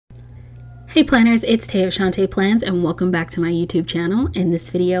Hey planners, it's Tay of Shantae Plans and welcome back to my YouTube channel. In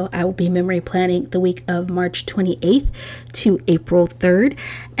this video, I will be memory planning the week of March 28th to April 3rd,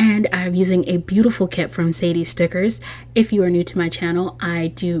 and I'm using a beautiful kit from Sadie Stickers. If you are new to my channel, I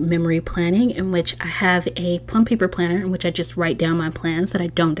do memory planning in which I have a plum paper planner in which I just write down my plans that I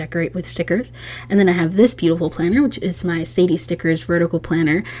don't decorate with stickers. And then I have this beautiful planner, which is my Sadie Stickers vertical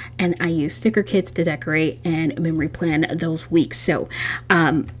planner, and I use sticker kits to decorate and memory plan those weeks. So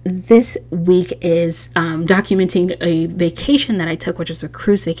this week is documenting a vacation that I took, which was a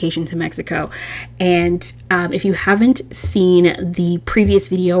cruise vacation to Mexico. And if you haven't seen the previous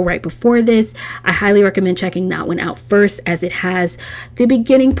video right before this, I highly recommend checking that one out first, as it has the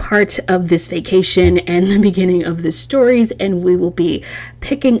beginning part of this vacation and the beginning of the stories, and we will be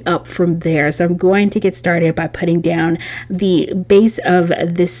picking up from there. So I'm going to get started by putting down the base of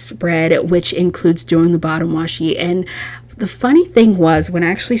this spread, which includes doing the bottom washi. And the funny thing was, when I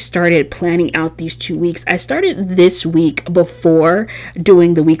actually started planning out these 2 weeks, I started this week before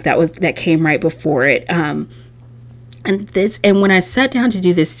doing the week that came right before it. And when I sat down to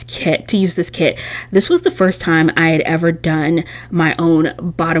do this kit, to use this kit, this was the first time I had ever done my own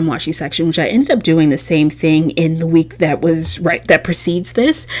bottom washi section, which I ended up doing the same thing in the week that precedes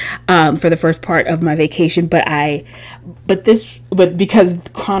this, for the first part of my vacation. But because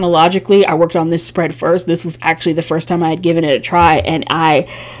chronologically I worked on this spread first, this was actually the first time I had given it a try, and I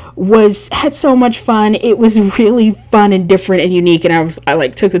had so much fun. It was really fun and different and unique, and I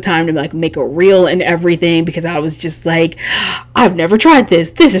took the time to make a reel and everything, because I was just like, I've never tried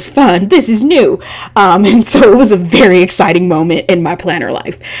this is fun, this is new, and so it was a very exciting moment in my planner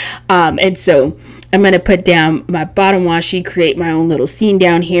life. And so I'm going to put down my bottom washi, create my own little scene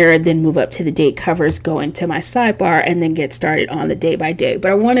down here, then move up to the date covers, go into my sidebar, and then get started on the day by day.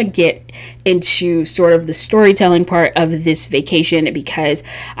 But I want to get into sort of the storytelling part of this vacation, because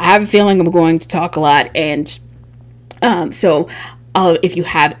I have a feeling I'm going to talk a lot. And if you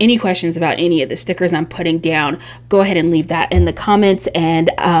have any questions about any of the stickers I'm putting down, go ahead and leave that in the comments,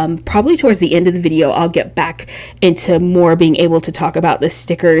 and probably towards the end of the video I'll get back into more being able to talk about the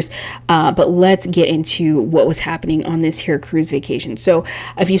stickers. But let's get into what was happening on this here cruise vacation. So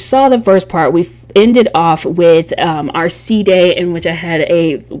if you saw the first part, we ended off with our sea day, in which I had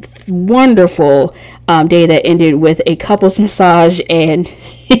a wonderful day that ended with a couples massage and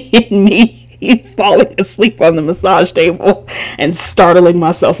me falling asleep on the massage table and startling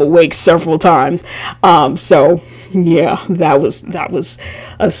myself awake several times. So yeah, that was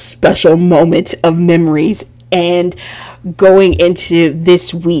a special moment of memories. And going into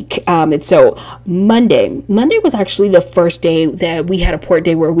this week, and so Monday was actually the first day that we had a port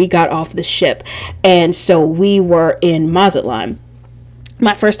day where we got off the ship, and so we were in Mazatlan.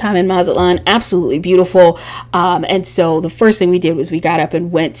 My first time in Mazatlan, absolutely beautiful. And so the first thing we did was we got up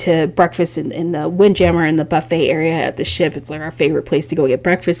and went to breakfast in the Windjammer in the buffet area at the ship. It's our favorite place to go get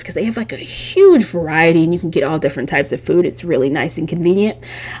breakfast, because they have a huge variety and you can get all different types of food. It's really nice and convenient.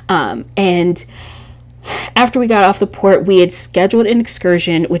 And after we got off the port, we had scheduled an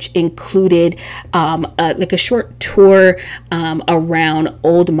excursion which included a short tour around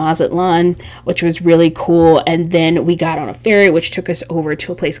Old Mazatlan, which was really cool. And then we got on a ferry which took us over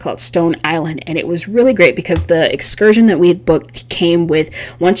to a place called Stone Island, and it was really great because the excursion that we had booked came with,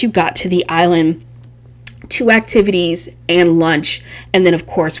 once you got to the island, 2 activities and lunch, and then of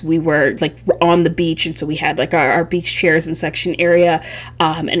course we were on the beach, and so we had our beach chairs and section area,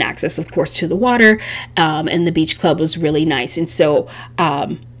 and access of course to the water, and the beach club was really nice. And so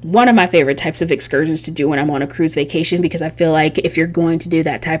one of my favorite types of excursions to do when I'm on a cruise vacation, because I feel like if you're going to do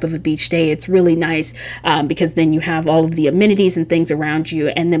that type of a beach day, it's really nice, because then you have all of the amenities and things around you,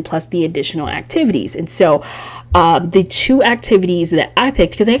 and then plus the additional activities. And so the 2 activities that I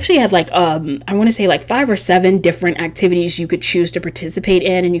picked, because I actually have I want to say 5 or 7 different activities you could choose to participate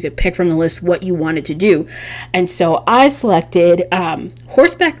in, and you could pick from the list what you wanted to do. And so I selected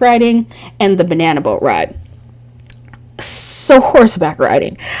horseback riding and the banana boat ride. So horseback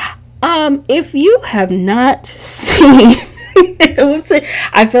riding, if you have not seen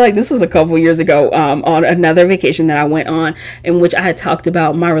I feel like this was a couple years ago, on another vacation that I went on, in which I had talked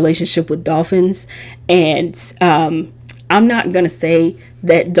about my relationship with dolphins. And I'm not gonna say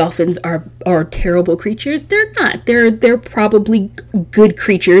that dolphins are terrible creatures. They're not. They're probably good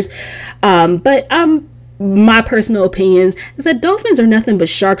creatures, but my personal opinion is that dolphins are nothing but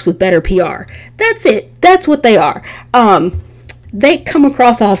sharks with better PR. That's it. That's what they are. They come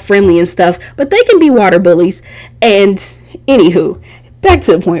across all friendly and stuff, but they can be water bullies. And anywho, back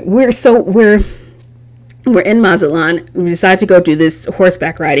to the point. We're in Mazatlan. We decide to go do this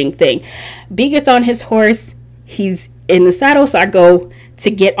horseback riding thing. B gets on his horse. He's in the saddle, so I go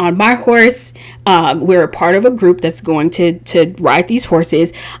to get on my horse. We're a part of a group that's going to ride these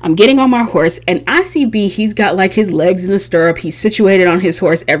horses. I'm getting on my horse, and I see B. He's got like his legs in the stirrup. He's situated on his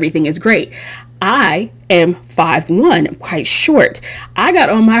horse. Everything is great. I am 5'1". I'm quite short. I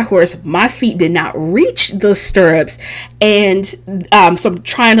got on my horse. My feet did not reach the stirrups. And so I'm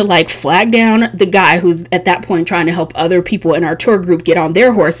trying to like flag down the guy who's at that point trying to help other people in our tour group get on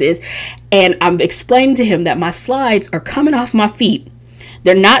their horses. And I'm explaining to him that my slides are coming off my feet.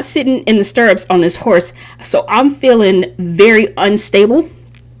 They're not sitting in the stirrups on this horse. So I'm feeling very unstable,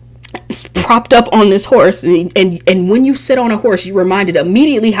 propped up on this horse. And when you sit on a horse, you're reminded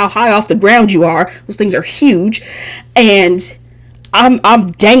immediately how high off the ground you are. Those things are huge. And I'm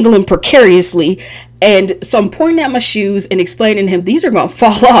dangling precariously. And so I'm pointing at my shoes and explaining to him, these are going to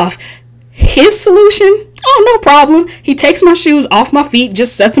fall off. His solution, oh, no problem. He takes my shoes off my feet,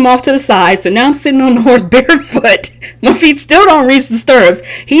 just sets them off to the side. So now I'm sitting on the horse barefoot. My feet still don't reach the stirrups.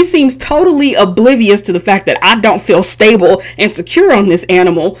 He seems totally oblivious to the fact that I don't feel stable and secure on this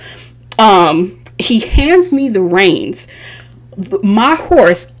animal. He hands me the reins. My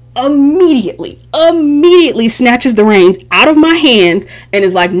horse immediately snatches the reins out of my hands and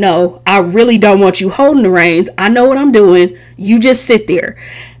is like, no, I really don't want you holding the reins. I know what I'm doing. You just sit there.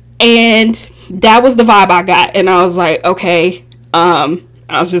 And that was the vibe I got. And I was like, okay, I'm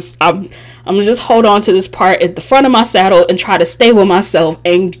gonna just hold on to this part at the front of my saddle and try to stable myself.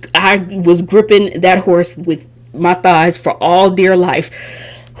 And I was gripping that horse with my thighs for all dear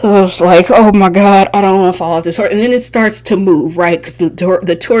life. I was like, oh my God, I don't want to fall off this horse. And then it starts to move, right? Because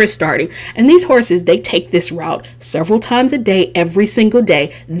the tour is starting. And these horses, they take this route several times a day, every single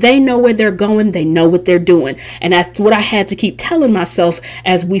day. They know where they're going. They know what they're doing. And that's what I had to keep telling myself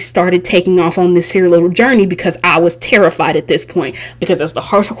as we started taking off on this here little journey, because I was terrified at this point. Because as the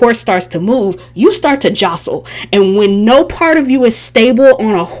horse starts to move, you start to jostle. And when no part of you is stable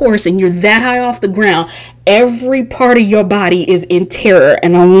on a horse and you're that high off the ground, every part of your body is in terror.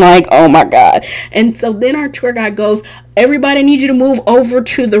 And I'm like, oh my God. And so then our tour guide goes, everybody needs you to move over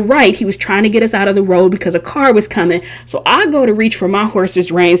to the right. He was trying to get us out of the road because a car was coming. So I go to reach for my horse's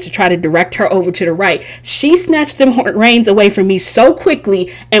reins to try to direct her over to the right. She snatched them reins away from me so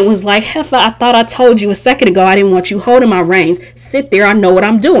quickly and was like, Heifer, I thought I told you a second ago I didn't want you holding my reins. Sit there. I know what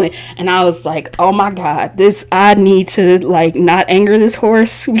I'm doing. And I was like, oh my God, I need to like not anger this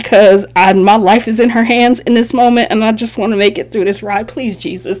horse, because my life is in her hands in this moment. And I just want to make it through this ride. Please,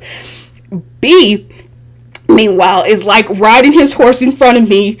 Jesus. B, meanwhile, is like riding his horse in front of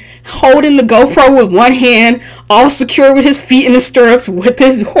me, holding the GoPro with one hand, all secure with his feet in the stirrups, with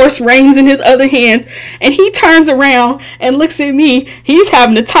his horse reins in his other hands. And he turns around and looks at me. He's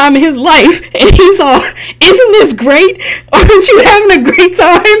having the time of his life. And he's all, isn't this great? Aren't you having a great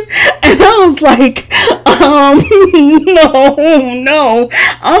time? And I was like, no.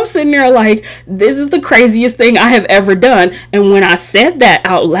 I'm sitting there like, this is the craziest thing I have ever done. And when I said that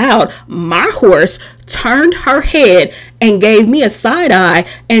out loud, my horse turned her head and gave me a side eye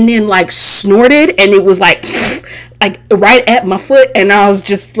and then like snorted, and it was like right at my foot. And I was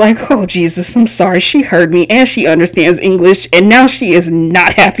just like, oh Jesus, I'm sorry. She heard me and she understands English, and now she is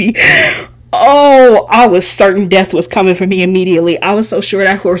not happy. Oh, I was certain death was coming for me immediately. I was so sure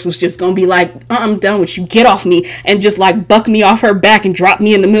that horse was just gonna be like, I'm done with you, get off me, and just like buck me off her back and drop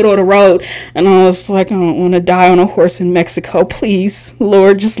me in the middle of the road. And I was like, I don't want to die on a horse in Mexico. Please,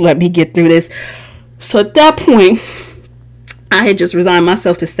 Lord, just let me get through this. So at that point, I had just resigned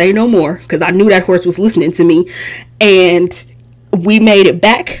myself to say no more, because I knew that horse was listening to me. And we made it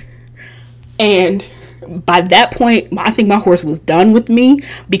back. And by that point, I think my horse was done with me,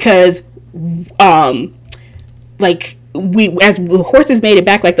 because as the horses made it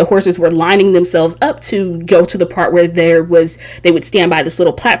back, like the horses were lining themselves up to go to the part where they would stand by this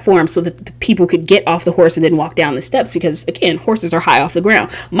little platform so that the people could get off the horse and then walk down the steps, because again, horses are high off the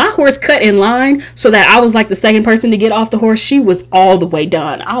ground. My horse cut in line so that I was like the second person to get off the horse. She was all the way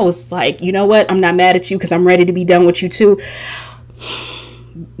done. I was like, you know what? I'm not mad at you, because I'm ready to be done with you too.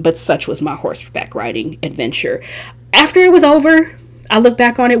 But such was my horseback riding adventure. After it was over, I look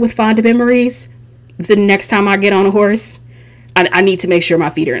back on it with fond memories. The next time I get on a horse, I need to make sure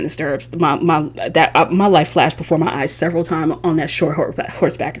my feet are in the stirrups. My life flashed before my eyes several times on that short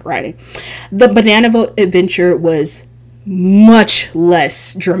horseback riding. The banana boat adventure was much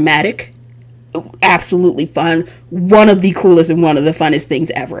less dramatic. Absolutely fun. One of the coolest and one of the funnest things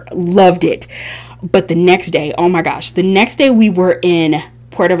ever. Loved it. But the next day, oh my gosh, the next day we were in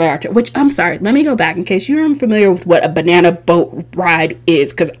Puerto Vallarta, which, I'm sorry, let me go back in case you're unfamiliar with what a banana boat ride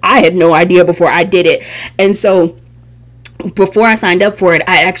is, because I had no idea before I did it. And so before I signed up for it,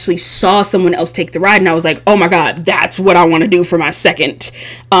 I actually saw someone else take the ride, and I was like, oh my God, that's what I want to do for my second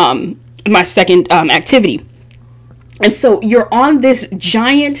activity. And so you're on this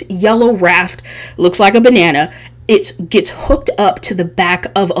giant yellow raft, looks like a banana. It gets hooked up to the back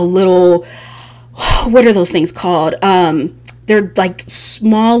of a little, what are those things called? They're like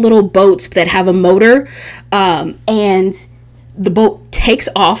small little boats that have a motor, and the boat takes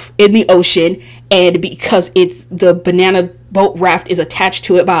off in the ocean, and because it's the banana boat raft is attached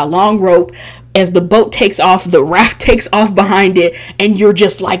to it by a long rope, as the boat takes off, the raft takes off behind it, and you're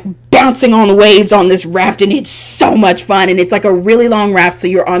just like bouncing on the waves on this raft, and it's so much fun. And it's like a really long raft, so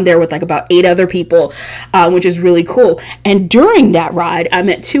you're on there with like about 8 other people, which is really cool. And during that ride, I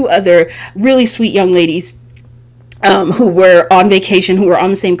met 2 other really sweet young ladies who were on vacation, who were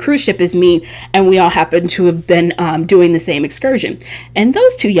on the same cruise ship as me, and we all happened to have been doing the same excursion. And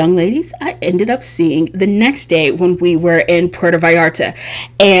those 2 young ladies I ended up seeing the next day when we were in Puerto Vallarta.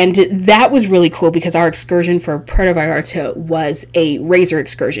 And that was really cool because our excursion for Puerto Vallarta was a razor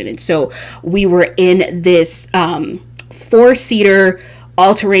excursion. And so we were in this 4-seater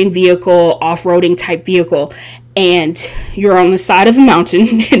all-terrain vehicle, off-roading type vehicle, and you're on the side of a mountain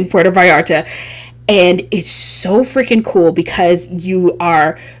in Puerto Vallarta. And it's so freaking cool because you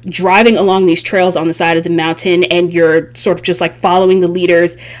are driving along these trails on the side of the mountain, and you're sort of just like following the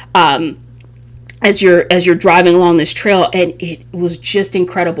leaders as you're driving along this trail. And it was just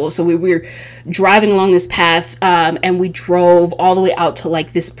incredible. So we were driving along this path, and we drove all the way out to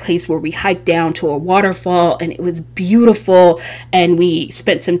like this place where we hiked down to a waterfall, and it was beautiful. And we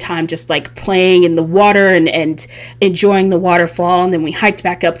spent some time just like playing in the water and enjoying the waterfall. And then we hiked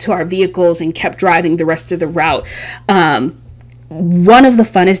back up to our vehicles and kept driving the rest of the route. One of the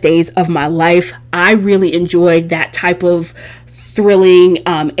funnest days of my life. I really enjoyed that type of thrilling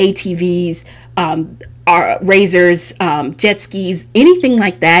ATVs, razors, jet skis, anything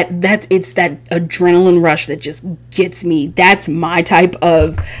like that. It's that adrenaline rush that just gets me. That's my type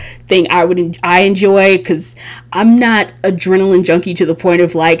of thing I enjoy, because I'm not adrenaline junkie to the point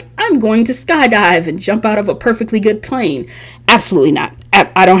of like, I'm going to skydive and jump out of a perfectly good plane. Absolutely not.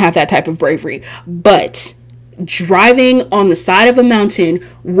 I don't have that type of bravery. But driving on the side of a mountain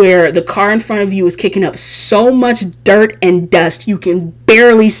where the car in front of you is kicking up so much dirt and dust you can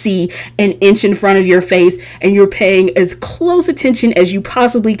barely see an inch in front of your face, and you're paying as close attention as you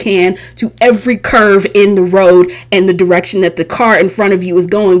possibly can to every curve in the road and the direction that the car in front of you is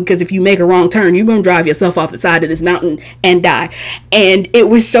going, because if you make a wrong turn, you're going to drive yourself off the side of this mountain and die. And it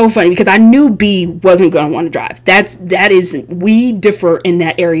was so funny because I knew B wasn't going to want to drive. We differ in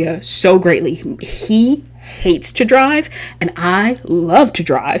that area so greatly. He hates to drive and I love to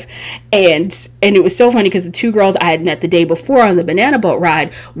drive, and it was so funny because the 2 girls I had met the day before on the banana boat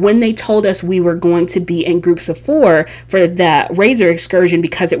ride, when they told us we were going to be in groups of 4 for the razor excursion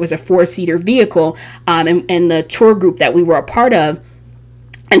because it was a 4-seater vehicle, and the tour group that we were a part of,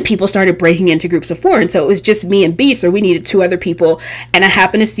 and people started breaking into groups of 4. And so it was just me and B. So we needed 2 other people. And I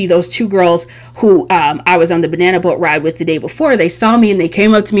happened to see those 2 girls who I was on the banana boat ride with the day before. They saw me and they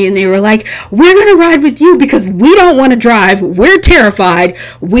came up to me and they were like, we're going to ride with you because we don't want to drive. We're terrified.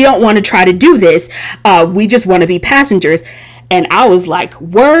 We don't want to try to do this. We just want to be passengers. And I was like,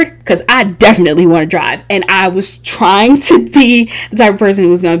 word, because I definitely want to drive. And I was trying to be the type of person who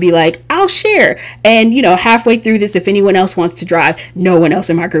was going to be like, I'll share. And, halfway through this, if anyone else wants to drive, no one else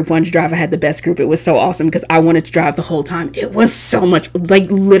in my group wanted to drive. I had the best group. It was so awesome because I wanted to drive the whole time. It was so much,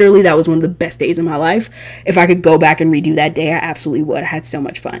 like literally that was one of the best days of my life. If I could go back and redo that day, I absolutely would. I had so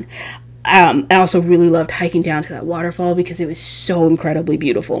much fun. I also really loved hiking down to that waterfall because it was so incredibly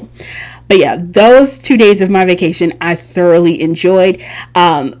beautiful. But yeah, those 2 days of my vacation I thoroughly enjoyed.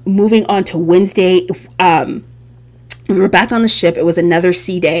 Moving on to Wednesday, we were back on the ship. It was another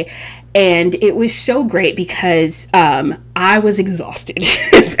sea day, and it was so great because I was exhausted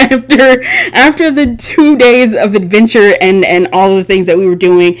after the 2 days of adventure and all the things that we were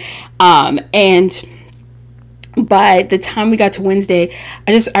doing, and by the time we got to Wednesday,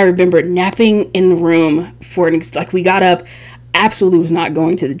 I remember napping in the room we got up, absolutely was not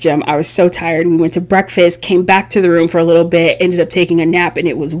going to the gym. I was so tired. We went to breakfast, came back to the room for a little bit, ended up taking a nap, and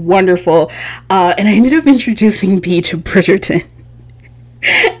it was wonderful. And I ended up introducing B to Bridgerton.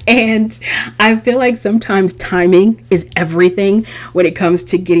 And I feel like sometimes timing is everything when it comes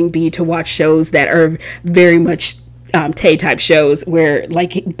to getting B to watch shows that are very much Tay type shows, where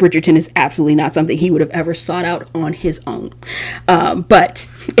like Bridgerton is absolutely not something he would have ever sought out on his own, but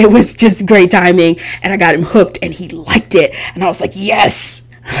it was just great timing, and I got him hooked and he liked it, and I was like, yes.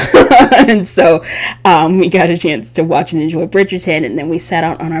 And so we got a chance to watch and enjoy Bridgerton, and then we sat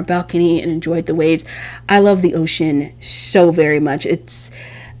out on our balcony and enjoyed the waves. I love the ocean so very much.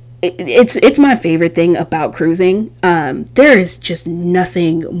 It's my favorite thing about cruising. There is just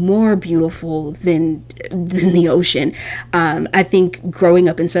nothing more beautiful than the ocean. I think growing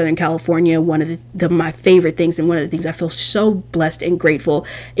up in Southern California, one of my favorite things, and one of the things I feel so blessed and grateful,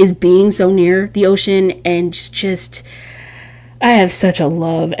 is being so near the ocean, and just I have such a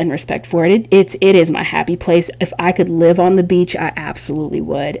love and respect for it. It is my happy place. If I could live on the beach, I absolutely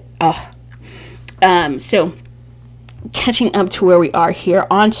would. So catching up to where we are here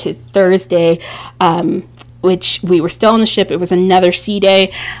on to Thursday, which we were still on the ship. It was another sea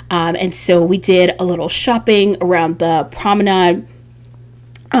day, and so we did a little shopping around the promenade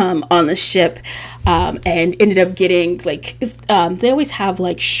on the ship, and ended up getting like they always have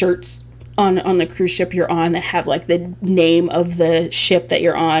like shirts on the cruise ship you're on that have like the name of the ship that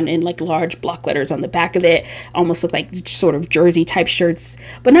you're on in like large block letters on the back of it. Almost look like sort of jersey type shirts,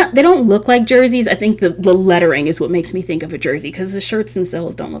 but they don't look like jerseys. I think the lettering is what makes me think of a jersey, because the shirts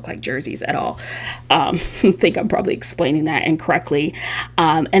themselves don't look like jerseys at all. I think I'm probably explaining that incorrectly.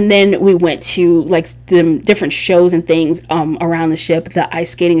 And then we went to like the different shows and things around the ship. The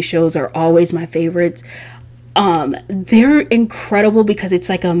ice skating shows are always my favorites. They're incredible because it's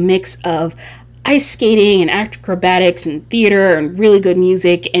like a mix of ice skating and acrobatics and theater and really good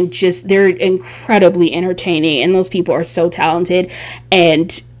music, and just they're incredibly entertaining, and those people are so talented.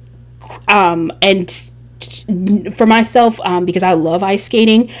 And for myself, because I love ice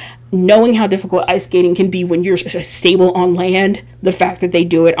skating, knowing how difficult ice skating can be when you're stable on land, the fact that they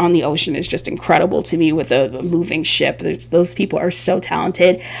do it on the ocean is just incredible to me with a moving ship. Those people are so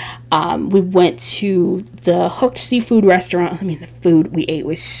talented. We went to the Hooked Seafood restaurant. I mean, the food we ate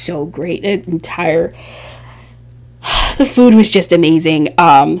was so great. The food was just amazing.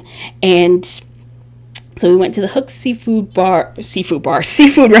 And so we went to the Hooked Seafood restaurant.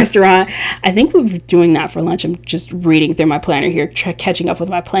 I think we were doing that for lunch. I'm just reading through my planner here, catching up with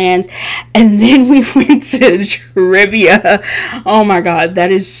my plans. And then we went to trivia. Oh my God,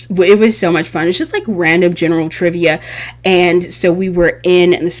 it was so much fun. It's just like random general trivia. And so we were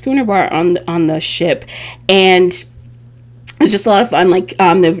in the schooner bar on the ship, and it was just a lot of fun. Like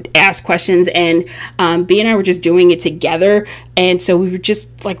they would ask questions, and B and I were just doing it together, and so we were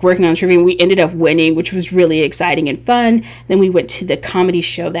just like working on trivia, and we ended up winning, which was really exciting and fun. Then we went to the comedy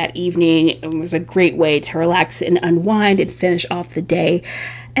show that evening. It was a great way to relax and unwind and finish off the day.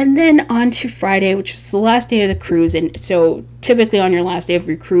 And then on to Friday, which was the last day of the cruise. And so typically on your last day of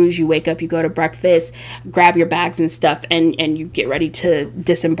your cruise, you wake up, you go to breakfast, grab your bags and stuff, and you get ready to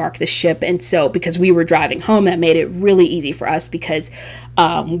disembark the ship. And so because we were driving home, that made it really easy for us, because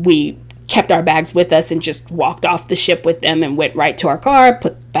we kept our bags with us and just walked off the ship with them and went right to our car,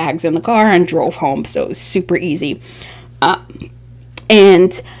 put bags in the car, and drove home. So it was super easy.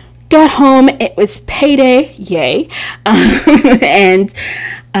 And got home, it was payday, yay. And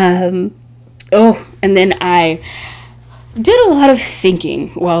then I did a lot of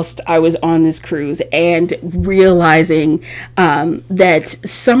thinking whilst I was on this cruise, and realizing that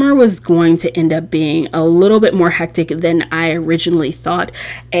summer was going to end up being a little bit more hectic than I originally thought.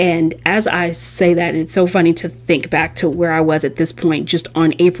 And as I say that, it's so funny to think back to where I was at this point just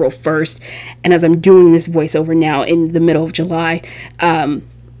on April 1st, and as I'm doing this voiceover now in the middle of July.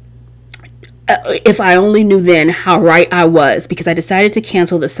 If I only knew then how right I was, because I decided to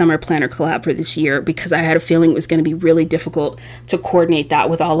cancel the summer planner collab for this year because I had a feeling it was going to be really difficult to coordinate that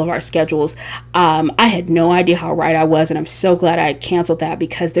with all of our schedules. I had no idea how right I was, and I'm so glad I canceled that,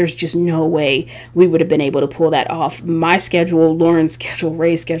 because there's just no way we would have been able to pull that off. My schedule, Lauren's schedule,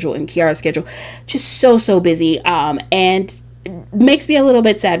 Ray's schedule, and Kiara's schedule, just so busy, and makes me a little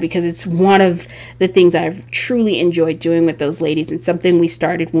bit sad, because it's one of the things I've truly enjoyed doing with those ladies, and something we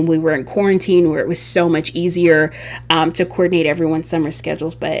started when we were in quarantine, where it was so much easier to coordinate everyone's summer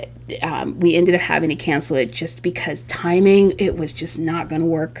schedules. But we ended up having to cancel it just because timing, it was just not going to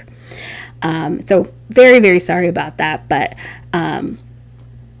work. So very, very sorry about that. But I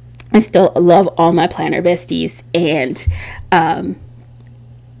still love all my planner besties. And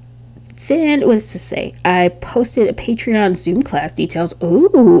then what is to say? I posted a Patreon Zoom class details.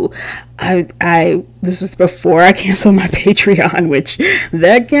 Ooh, this was before I canceled my Patreon, which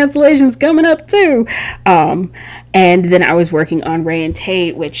that cancellation's coming up too. And then I was working on Ray and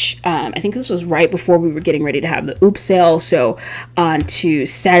Tate, which I think this was right before we were getting ready to have the OOP sale. So on to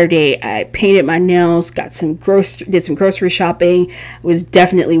Saturday, I painted my nails, did some grocery shopping, was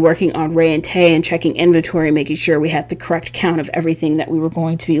definitely working on Ray and Tay and checking inventory, making sure we had the correct count of everything that we were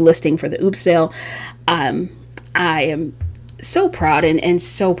going to be listing for the OOP sale. I am so proud and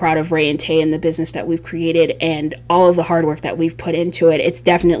so proud of Ray and Tay and the business that we've created and all of the hard work that we've put into it. It's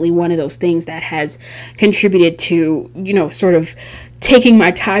definitely one of those things that has contributed to, you know, sort of taking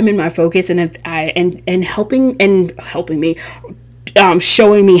my time and my focus and helping me,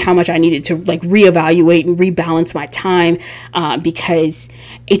 showing me how much I needed to like reevaluate and rebalance my time, because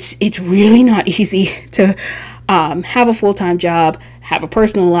it's really not easy to have a full-time job, have a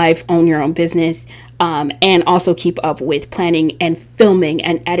personal life, own your own business, and also keep up with planning and filming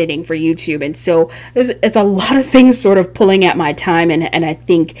and editing for YouTube. And so it's a lot of things sort of pulling at my time, and I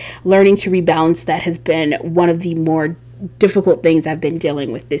think learning to rebalance that has been one of the more difficult things I've been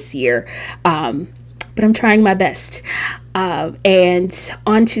dealing with this year. But I'm trying my best. And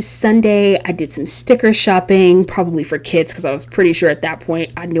on to Sunday, I did some sticker shopping, probably for kids, because I was pretty sure at that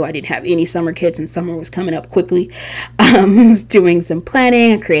point I knew I didn't have any summer kids and summer was coming up quickly. I was doing some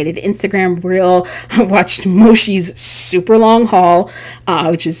planning. I created an Instagram reel. I watched Moshi's super long haul,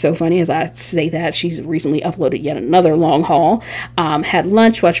 which is so funny as I say that. She's recently uploaded yet another long haul. Had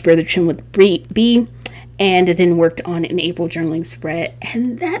lunch, watched Brother Trim with B, and then worked on an April journaling spread.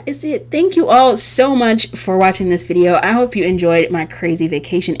 And that is it. Thank you all so much for watching this video. I hope you enjoyed my crazy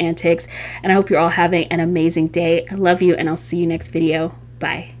vacation antics, and I hope you're all having an amazing day. I love you, and I'll see you next video.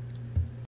 Bye.